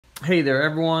Hey there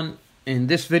everyone, in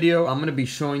this video I'm going to be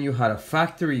showing you how to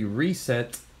factory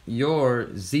reset your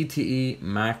ZTE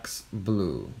Max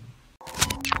Blue.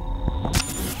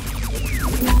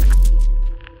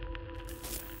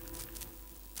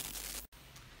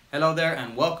 Hello there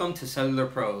and welcome to Cellular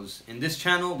Pros. In this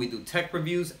channel we do tech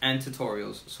reviews and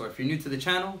tutorials, so if you're new to the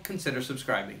channel, consider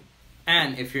subscribing.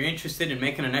 And if you're interested in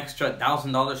making an extra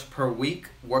 $1,000 per week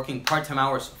working part-time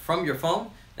hours from your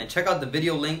phone, then check out the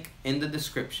video link in the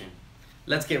description.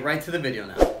 Let's get right to the video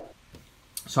now.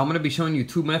 So I'm going to be showing you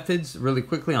two methods really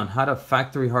quickly on how to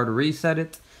factory hard reset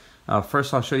it.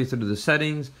 First I'll show you through the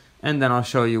settings, and then I'll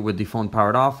show you with the phone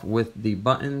powered off with the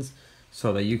buttons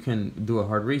so that you can do a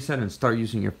hard reset and start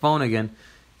using your phone again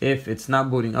if it's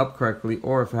not booting up correctly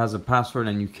or if it has a password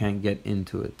and you can't get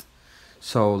into it.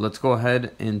 So let's go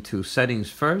ahead into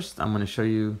settings first. I'm going to show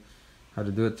you how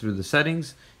to do it through the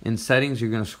settings. In settings, you're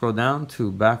going to scroll down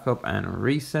to backup and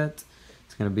reset.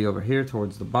 It's going to be over here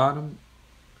towards the bottom.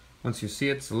 Once you see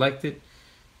it, select it.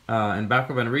 In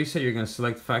backup and reset, you're going to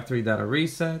select factory data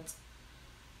reset.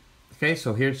 Okay,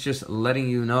 so here it's just letting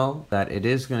you know that it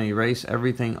is going to erase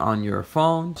everything on your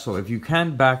phone. So if you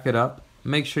can back it up,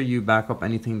 make sure you back up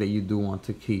anything that you do want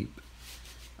to keep.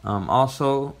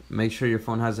 Also, make sure your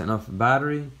phone has enough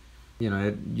battery. You know,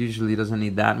 it usually doesn't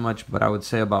need that much, but I would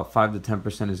say about 5 to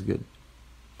 10% is good.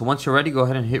 So once you're ready, go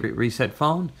ahead and hit reset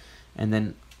phone and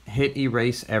then hit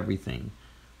erase everything.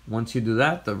 Once you do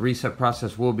that, the reset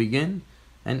process will begin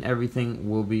and everything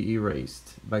will be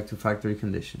erased back to factory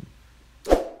condition.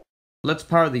 Let's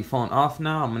power the phone off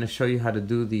now. I'm going to show you how to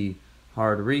do the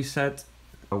hard reset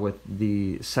with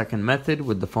the second method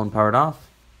with the phone powered off.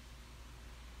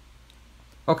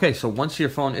 Okay, so once your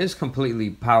phone is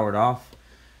completely powered off,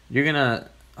 you're gonna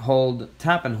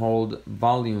tap and hold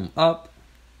volume up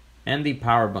and the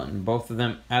power button, both of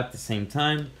them at the same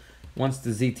time. Once the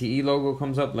ZTE logo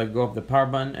comes up, let go of the power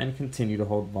button and continue to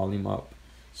hold volume up.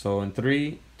 So in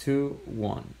 3, 2,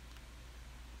 1.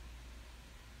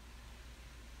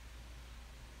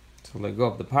 So let go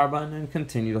of the power button and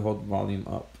continue to hold volume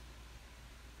up.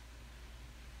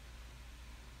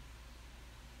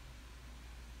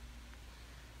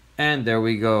 And there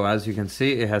we go. As you can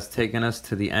see, it has taken us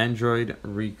to the Android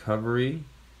recovery.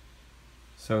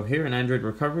 So here in Android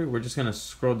recovery, we're just going to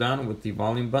scroll down with the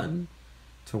volume button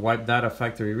to wipe data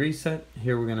factory reset.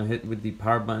 Here we're going to hit with the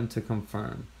power button to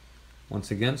confirm. Once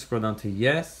again, scroll down to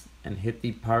yes and hit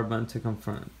the power button to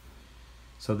confirm.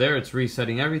 So there it's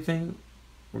resetting everything.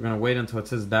 We're going to wait until it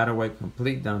says data wipe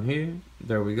complete down here.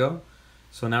 There we go.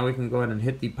 So now we can go ahead and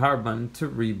hit the power button to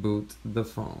reboot the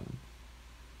phone.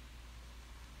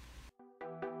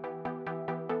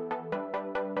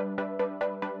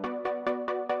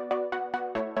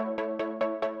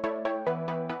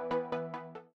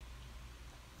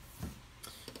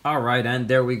 Alright, and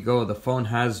there we go. The phone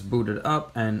has booted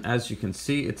up, and as you can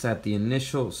see, it's at the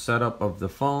initial setup of the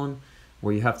phone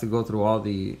where you have to go through all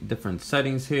the different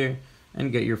settings here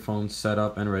and get your phone set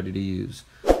up and ready to use.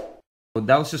 So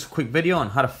that was just a quick video on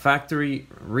how to factory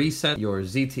reset your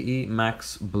ZTE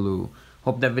Max Blue.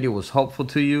 Hope that video was helpful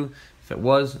to you. If it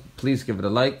was, please give it a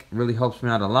like. It really helps me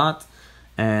out a lot,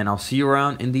 and I'll see you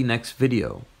around in the next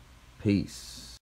video. Peace.